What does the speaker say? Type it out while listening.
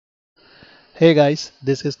Hey guys,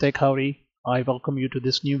 this is Tech Howdy. I welcome you to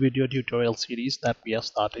this new video tutorial series that we are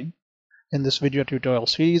starting. In this video tutorial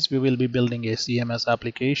series, we will be building a CMS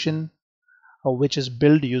application which is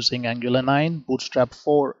built using Angular 9, Bootstrap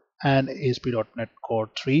 4 and ASP.NET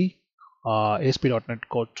Core 3. ASP.NET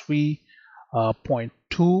Core 3.2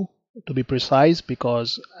 to be precise,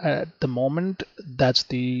 because at the moment that's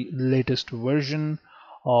the latest version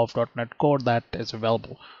of .NET Core that is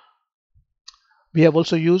available. We have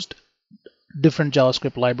also used different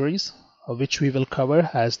JavaScript libraries, which we will cover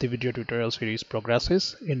as the video tutorial series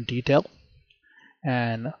progresses in detail.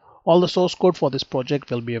 And all the source code for this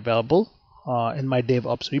project will be available in my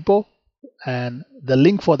DevOps repo, and the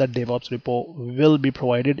link for that DevOps repo will be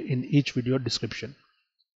provided in each video description.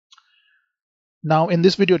 Now, in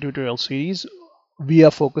this video tutorial series, we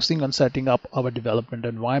are focusing on setting up our development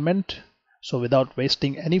environment. So without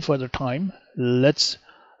wasting any further time, let's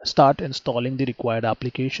start installing the required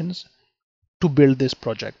applications to build this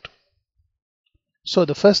project. So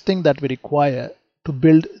the first thing that we require to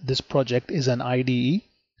build this project is an IDE.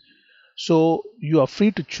 So you are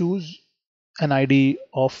free to choose an IDE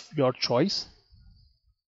of your choice.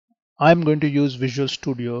 I'm going to use Visual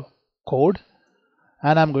Studio Code,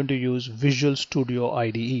 and I'm going to use Visual Studio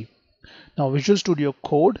IDE. Now Visual Studio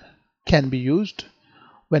Code can be used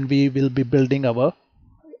when we will be building our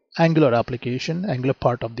Angular application, Angular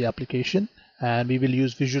part of the application, and we will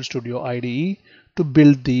use Visual Studio IDE to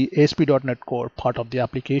build the ASP.NET Core part of the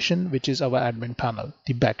application, which is our admin panel,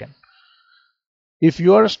 the backend. If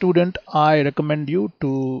you are a student, I recommend you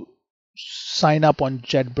to sign up on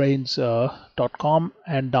jetbrains.com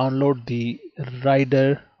and download the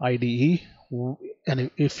Rider IDE.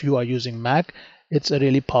 And if you are using Mac, it's a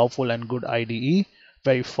really powerful and good IDE,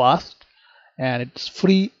 very fast, and it's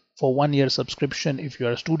free for 1 year subscription if you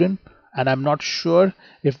are a student. And I'm not sure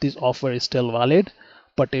if this offer is still valid,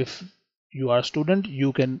 but if you are a student,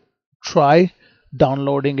 you can try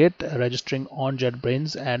downloading it, registering on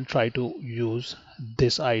JetBrains, and try to use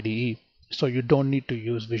this IDE. So you don't need to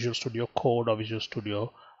use Visual Studio Code or Visual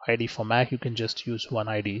Studio IDE for Mac. You can just use one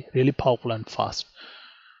IDE, really powerful and fast.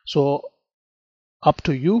 So up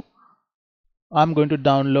to you. I'm going to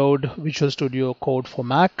download Visual Studio Code for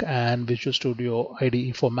Mac and Visual Studio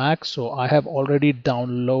IDE for Mac. So I have already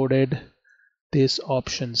downloaded these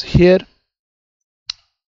options here.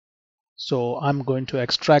 So I'm going to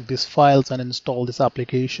extract these files and install this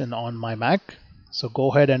application on my Mac. So go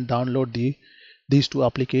ahead and download these two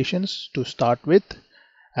applications to start with.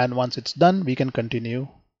 And once it's done, we can continue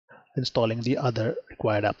installing the other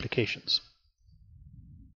required applications.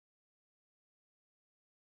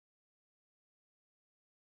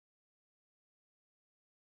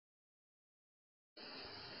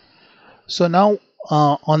 So now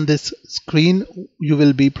on this screen, you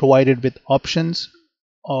will be provided with options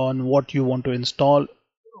on what you want to install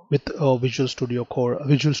with Visual Studio Core,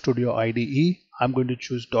 Visual Studio IDE. I'm going to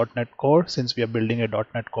choose .NET Core since we are building a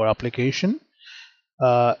 .NET Core application.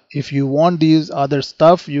 If you want these other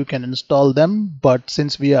stuff, you can install them, but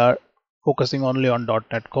since we are focusing only on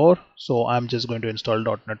 .NET Core, so I'm just going to install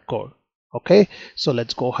 .NET Core. Okay, so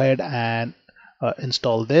let's go ahead and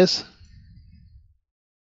install this.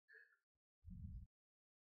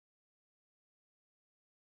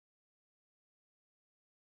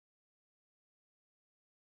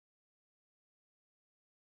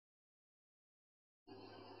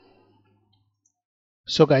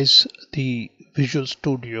 So guys, the Visual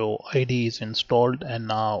Studio IDE is installed, and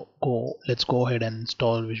now let's go ahead and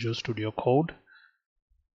install Visual Studio Code.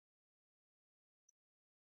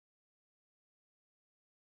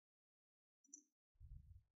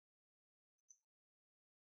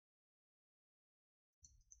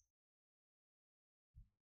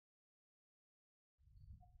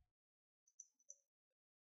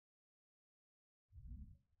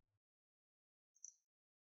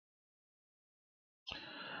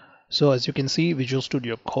 So as you can see, Visual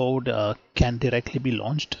Studio Code can directly be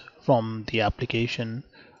launched from the application,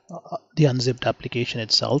 the unzipped application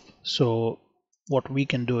itself. So what we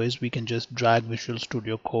can do is we can just drag Visual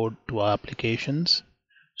Studio Code to our applications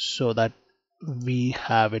so that we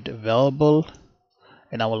have it available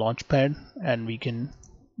in our launchpad and we can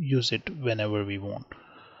use it whenever we want.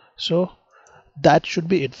 So that should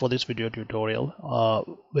be it for this video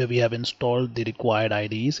tutorial, where we have installed the required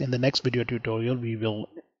IDEs. In the next video tutorial, we will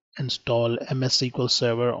install MS SQL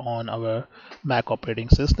Server on our Mac operating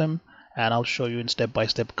system, and I'll show you in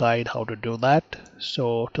step-by-step guide how to do that.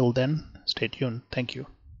 So till then, stay tuned. Thank you.